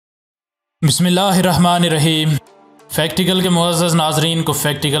बिस्मिल्लाहिर्रहमानिर्रहीम। फैक्टिकल के मुअज़्ज़ज़ नाज़रीन को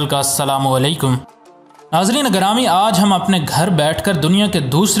फैक्टिकल का अस्सलामु अलैकुम। नाज़रीन ग्रामी, आज हम अपने घर बैठकर दुनिया के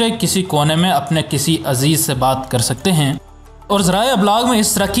दूसरे किसी कोने में अपने किसी अजीज़ से बात कर सकते हैं और ज़राए अबलाग में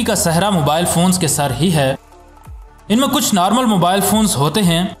इस तरक्की का सहरा मोबाइल फ़ोन्स के सर ही है। इनमें कुछ नॉर्मल मोबाइल फ़ोन्स होते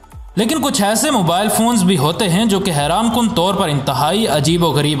हैं, लेकिन कुछ ऐसे मोबाइल फ़ोन्स भी होते हैं जो कि हैरानकुन तौर पर इंतहाई अजीब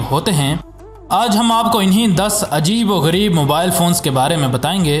व गरीब होते हैं। आज हम आपको इन्हीं 10 अजीब व गरीब मोबाइल फ़ोन्स के बारे में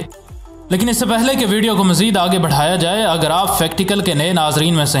बताएंगे। लेकिन इससे पहले कि वीडियो को मज़ीद आगे बढ़ाया जाए, अगर आप फैक्टिकल के नए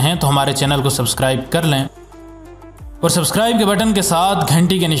नाजरीन में से हैं तो हमारे चैनल को सब्सक्राइब कर लें और सब्सक्राइब के बटन के साथ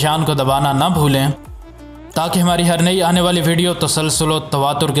घंटी के निशान को दबाना ना भूलें, ताकि हमारी हर नई आने वाली वीडियो तसलसल व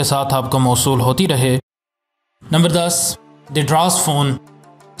तवातुर के साथ आपको मौसूल होती रहे। Number 10, the draws phone.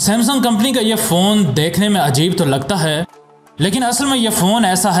 Samsung company का यह फ़ोन देखने में अजीब तो लगता है, लेकिन असल में यह फ़ोन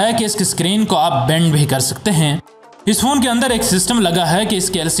ऐसा है कि इसकी स्क्रीन को आप बेंड भी कर सकते हैं। इस फ़ोन के अंदर एक सिस्टम लगा है कि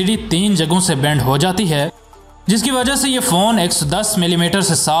इसकी LCD 3 जगहों से बेंड हो जाती है, जिसकी वजह से ये फ़ोन 110 मिलीमीटर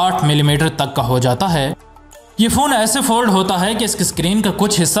से 60 मिलीमीटर तक का हो जाता है। ये फ़ोन ऐसे फोल्ड होता है कि इसकी स्क्रीन का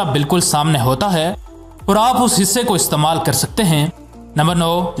कुछ हिस्सा बिल्कुल सामने होता है और आप उस हिस्से को इस्तेमाल कर सकते हैं। Number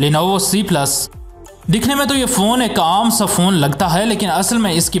 9, Lenovo C+। दिखने में तो ये फ़ोन एक आम सा फ़ोन लगता है, लेकिन असल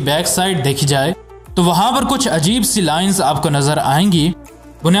में इसकी बैक साइड देखी जाए तो वहाँ पर कुछ अजीब सी लाइन्स आपको नज़र आएंगी।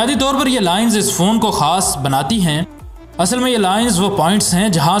 बुनियादी तौर पर ये लाइंस इस फ़ोन को ख़ास बनाती हैं। असल में ये लाइंस वो पॉइंट्स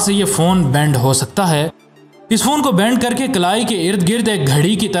हैं जहाँ से ये फ़ोन बेंड हो सकता है। इस फ़ोन को बेंड करके कलाई के इर्द गिर्द एक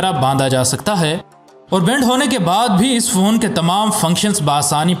घड़ी की तरह बांधा जा सकता है और बेंड होने के बाद भी इस फ़ोन के तमाम फंक्शंस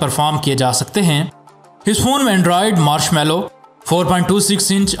बआसानी परफॉर्म किए जा सकते हैं। इस फ़ोन में Android Marshmallow,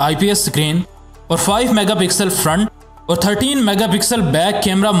 4.26 inch IPS screen और 5 मेगापिक्सल फ्रंट और 13 मेगापिक्सल बैक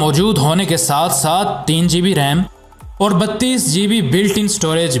कैमरा मौजूद होने के साथ साथ 3 GB रैम और 32 GB बिल्ट इन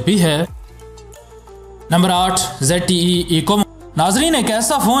स्टोरेज भी है। Number 8, ZTE Eco। नाजरीन, एक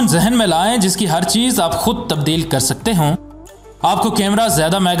ऐसा फ़ोन जहन में लाएं जिसकी हर चीज़ आप खुद तब्दील कर सकते हों। आपको कैमरा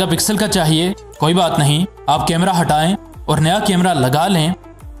ज़्यादा मेगापिक्सल का चाहिए, कोई बात नहीं, आप कैमरा हटाएं और नया कैमरा लगा लें।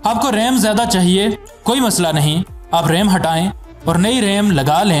 आपको रैम ज़्यादा चाहिए, कोई मसला नहीं, आप रैम हटाएं और नई रैम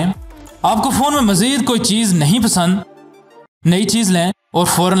लगा लें। आपको फ़ोन में मज़ीद कोई चीज़ नहीं पसंद, नई चीज़ लें और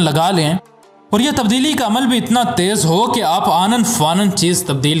फ़ौरन लगा लें। और यह तब्दीली का अमल भी इतना तेज़ हो कि आप आनन फ़ानन चीज़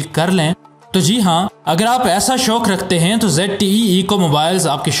तब्दील कर लें। तो जी हाँ, अगर आप ऐसा शौक़ रखते हैं तो ZTE Eco मोबाइल्स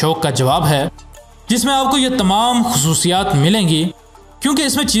आपके शौक़ का जवाब है, जिसमें आपको ये तमाम खुसूसियात मिलेंगी, क्योंकि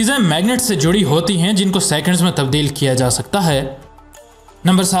इसमें चीज़ें मैग्नेट से जुड़ी होती हैं जिनको सेकंड्स में तब्दील किया जा सकता है।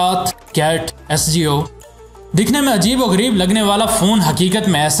 Number 7, cat SGO। दिखने में अजीब व गरीब लगने वाला फ़ोन हकीकत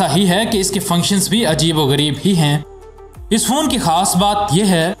में ऐसा ही है कि इसके फंक्शंस भी अजीब व गरीब ही हैं। इस फ़ोन की ख़ास बात यह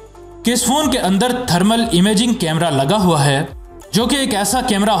है कि इस फ़ोन के अंदर थर्मल इमेजिंग कैमरा लगा हुआ है, जो कि एक ऐसा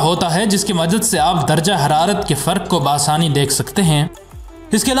कैमरा होता है जिसकी मदद से आप दर्जा हरारत के फ़र्क को बआसानी देख सकते हैं।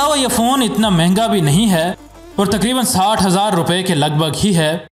 इसके अलावा यह फ़ोन इतना महंगा भी नहीं है और तकरीबन 60,000 रुपये के लगभग ही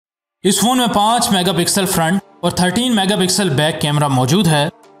है। इस फ़ोन में 5 मेगापिक्सल फ्रंट और 13 मेगापिक्सल बैक कैमरा मौजूद है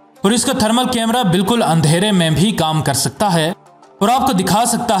और इसका थर्मल कैमरा बिल्कुल अंधेरे में भी काम कर सकता है और आपको दिखा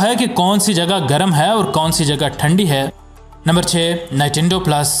सकता है कि कौन सी जगह गर्म है और कौन सी जगह ठंडी है। Number 6, Nintendo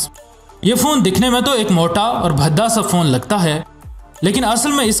Plus। यह फ़ोन दिखने में तो एक मोटा और भद्दा सा फ़ोन लगता है, लेकिन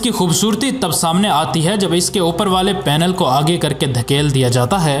असल में इसकी खूबसूरती तब सामने आती है जब इसके ऊपर वाले पैनल को आगे करके धकेल दिया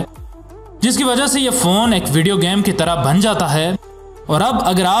जाता है, जिसकी वजह से यह फ़ोन एक वीडियो गेम की तरह बन जाता है। और अब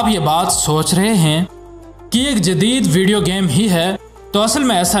अगर आप ये बात सोच रहे हैं कि एक जदीद वीडियो गेम ही है, तो असल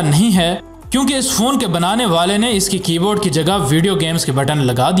में ऐसा नहीं है, क्योंकि इस फ़ोन के बनाने वाले ने इसकी कीबोर्ड की जगह वीडियो गेम्स के बटन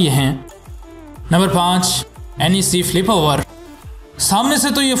लगा दिए हैं। Number 5, NEC flip over. सामने से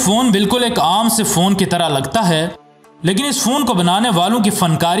तो ये फ़ोन बिल्कुल एक आम से फ़ोन की तरह लगता है, लेकिन इस फ़ोन को बनाने वालों की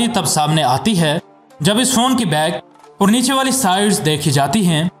फनकारी तब सामने आती है जब इस फ़ोन की बैक और नीचे वाली साइड्स देखी जाती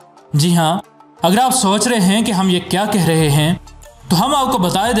हैं। जी हाँ, अगर आप सोच रहे हैं कि हम ये क्या कह रहे हैं, तो हम आपको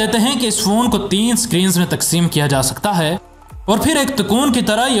बता देते हैं कि इस फ़ोन को 3 स्क्रीन्स में तकसीम किया जा सकता है और फिर एक तकून की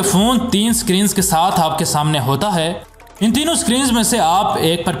तरह ये फ़ोन 3 स्क्रीन्स के साथ आपके सामने होता है। इन तीनों स्क्रीन्स में से आप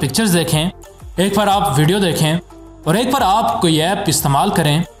एक पर पिक्चर्स देखें, एक पर आप वीडियो देखें और एक पर आप कोई ऐप इस्तेमाल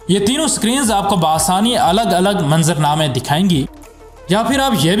करें। ये तीनों स्क्रीन्स आपको बआसानी अलग अलग मंजरनामे दिखाएंगी। या फिर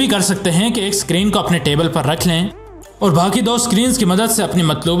आप ये भी कर सकते हैं कि एक स्क्रीन को अपने टेबल पर रख लें और बाकी 2 स्क्रीन्स की मदद से अपनी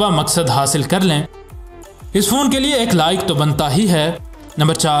मतलूबा मकसद हासिल कर लें। इस फ़ोन के लिए एक लाइक तो बनता ही है।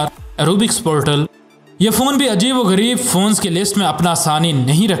 Number 4, Arubics portal. यह फ़ोन भी अजीब व गरीब फ़ोन्स की लिस्ट में अपना आसानी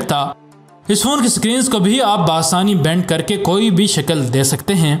नहीं रखता। इस फ़ोन की स्क्रीन्स को भी आप बआसानी बेंड करके कोई भी शक्ल दे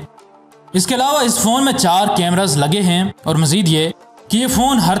सकते हैं। इसके अलावा इस फ़ोन में 4 कैमरास लगे हैं और मज़ीद ये कि ये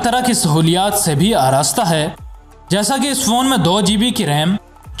फ़ोन हर तरह की सहूलियात से भी आरास्ता है, जैसा कि इस फ़ोन में 2 GB की रैम,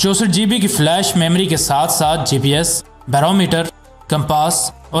 64 GB की फ्लैश मेमोरी के साथ साथ GPS, बैरोमीटर,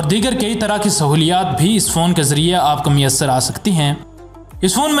 कंपास और दीगर कई तरह की सहूलियात भी इस फ़ोन के ज़रिए आपको मैसर आ सकती हैं।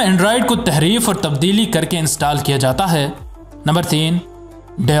 इस फ़ोन में एंड्रॉयड को तहरीफ और तब्दीली करके इंस्टॉल किया जाता है। Number 3,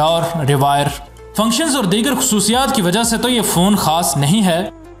 dare rewire. फंक्शंस और दीगर खुसूसियात की वजह से तो ये फ़ोन ख़ास नहीं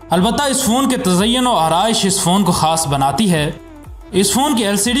है, अलबत्ता इस फ़ोन के तज़य्युन और आराइश इस फ़ोन को ख़ास बनाती है। इस फ़ोन की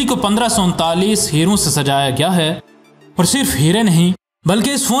LCD को 1539 हीरों से सजाया गया है, और सिर्फ हीरे नहीं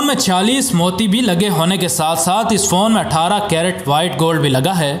बल्कि इस फ़ोन में 40 मोती भी लगे होने के साथ साथ इस फ़ोन में 18 कैरेट वाइट गोल्ड भी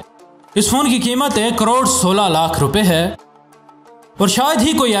लगा है। इस फ़ोन की कीमत 1,16,00,000 रुपए है, और शायद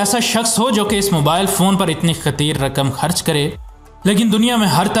ही कोई ऐसा शख्स हो जो कि इस मोबाइल फ़ोन पर इतनी खतीर रकम खर्च करे, लेकिन दुनिया में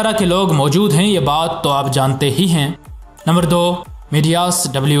हर तरह के लोग मौजूद हैं, ये बात तो आप जानते ही हैं। Number 2, medias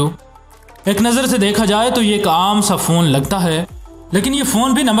W। एक नज़र से देखा जाए तो ये एक आम सा फ़ोन लगता है, लेकिन ये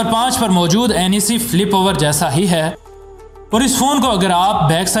फ़ोन भी नंबर 5 पर मौजूद NEC फ्लिप ओवर जैसा ही है। और इस फ़ोन को अगर आप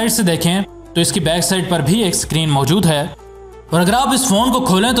बैक साइड से देखें तो इसकी बैक साइड पर भी एक स्क्रीन मौजूद है, और अगर आप इस फ़ोन को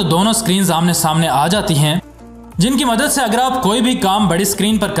खोलें तो दोनों स्क्रीन आमने सामने आ जाती हैं, जिनकी मदद से अगर आप कोई भी काम बड़ी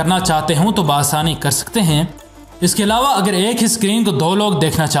स्क्रीन पर करना चाहते हों तो बआसानी कर सकते हैं। इसके अलावा अगर एक ही स्क्रीन को 2 लोग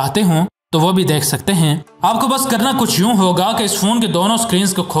देखना चाहते हों तो वो भी देख सकते हैं। आपको बस करना कुछ यूं होगा कि इस फ़ोन के दोनों स्क्रीन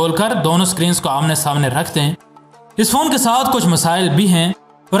को खोलकर दोनों स्क्रीन को आमने सामने रख दें। इस फ़ोन के साथ कुछ मसाइल भी हैं,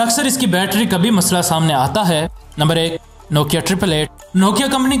 और अक्सर इसकी बैटरी का भी मसला सामने आता है। Number 1, Nokia 888। नोकिया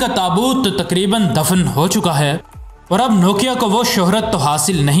कंपनी का ताबूत तो तकरीबन दफन हो चुका है, और अब नोकिया को वो शोहरत तो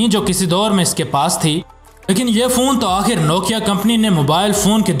हासिल नहीं जो किसी दौर में इसके पास थी, लेकिन यह फ़ोन तो आखिर नोकिया कंपनी ने मोबाइल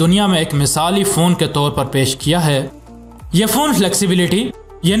फ़ोन की दुनिया में एक मिसाली फ़ोन के तौर पर पेश किया है। यह फ़ोन फ्लेक्सिबिलिटी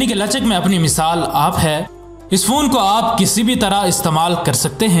यानी कि लचक में अपनी मिसाल आप है। इस फ़ोन को आप किसी भी तरह इस्तेमाल कर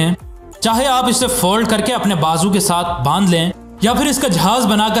सकते हैं, चाहे आप इसे फोल्ड करके अपने बाजू के साथ बांध लें या फिर इसका जहाज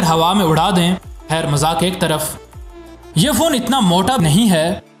बनाकर हवा में उड़ा दें। खैर, मजाक एक तरफ, यह फ़ोन इतना मोटा नहीं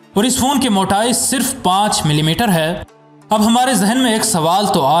है, और इस फ़ोन की मोटाई सिर्फ 5 मिलीमीटर है। अब हमारे जहन में एक सवाल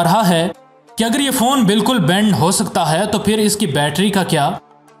तो आ रहा है कि अगर ये फ़ोन बिल्कुल बेंड हो सकता है तो फिर इसकी बैटरी का क्या,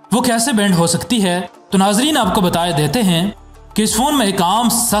 वो कैसे बेंड हो सकती है? तो नाजरीन, आपको बताए देते हैं कि इस फ़ोन में एक आम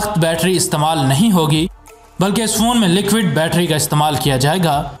सख्त बैटरी इस्तेमाल नहीं होगी, बल्कि इस फ़ोन में लिक्विड बैटरी का इस्तेमाल किया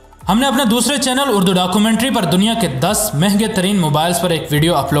जाएगा। हमने अपने दूसरे चैनल उर्दू डॉक्यूमेंट्री पर दुनिया के 10 महंगे तरीन मोबाइल्स पर एक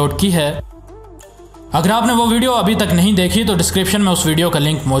वीडियो अपलोड की है। अगर आपने वो वीडियो अभी तक नहीं देखी तो डिस्क्रिप्शन में उस वीडियो का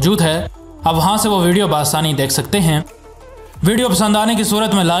लिंक मौजूद है, आप वहाँ से वो वीडियो बआसानी देख सकते हैं। वीडियो पसंद आने की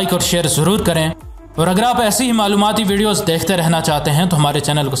सूरत में लाइक और शेयर ज़रूर करें, और अगर आप ऐसी ही मालूमाती वीडियोस देखते रहना चाहते हैं तो हमारे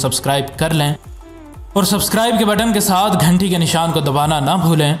चैनल को सब्सक्राइब कर लें, और सब्सक्राइब के बटन के साथ घंटी के निशान को दबाना ना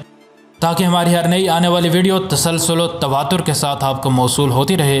भूलें, ताकि हमारी हर नई आने वाली वीडियो तसलसल और तवातुर के साथ आपको मौसूल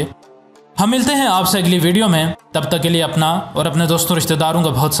होती रहे। हम मिलते हैं आपसे अगली वीडियो में, तब तक के लिए अपना और अपने दोस्तों रिश्तेदारों का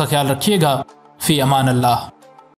बहुत सा ख्याल रखिएगा। फ़ी अमान अल्लाह।